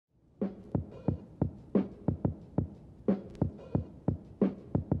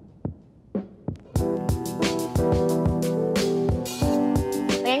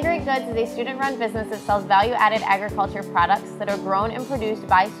Goods is a student-run business that sells value-added agriculture products that are grown and produced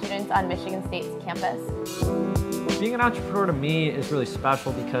by students on Michigan State's campus. Being an entrepreneur to me is really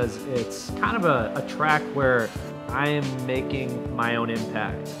special because it's kind of a track where I am making my own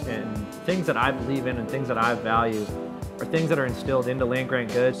impact, and things that I believe in and things that I value are things that are instilled into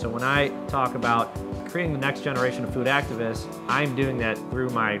land-grant goods. So when I talk about creating the next generation of food activists, I'm doing that through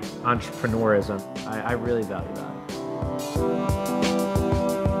my entrepreneurism. I really value that.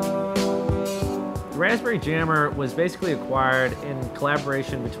 The Raspberry Jammer was basically acquired in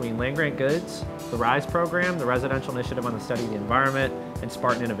collaboration between Land Grant Goods, the RISE program, the Residential Initiative on the Study of the Environment, and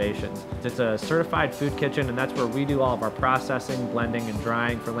Spartan Innovations. It's a certified food kitchen, and that's where we do all of our processing, blending, and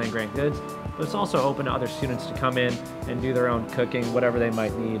drying for Land Grant Goods. But it's also open to other students to come in and do their own cooking, whatever they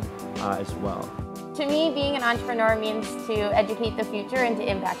might need as well. To me, being an entrepreneur means to educate the future and to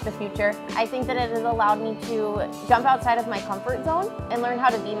impact the future. I think that it has allowed me to jump outside of my comfort zone and learn how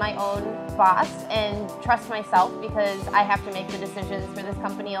to be my own boss and trust myself, because I have to make the decisions for this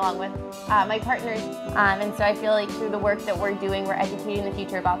company along with my partners. And so I feel like through the work that we're doing, we're educating the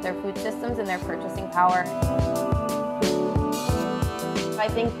future about their food systems and their purchasing power. I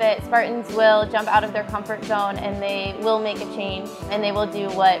think that Spartans will jump out of their comfort zone and they will make a change and they will do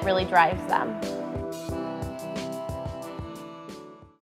what really drives them.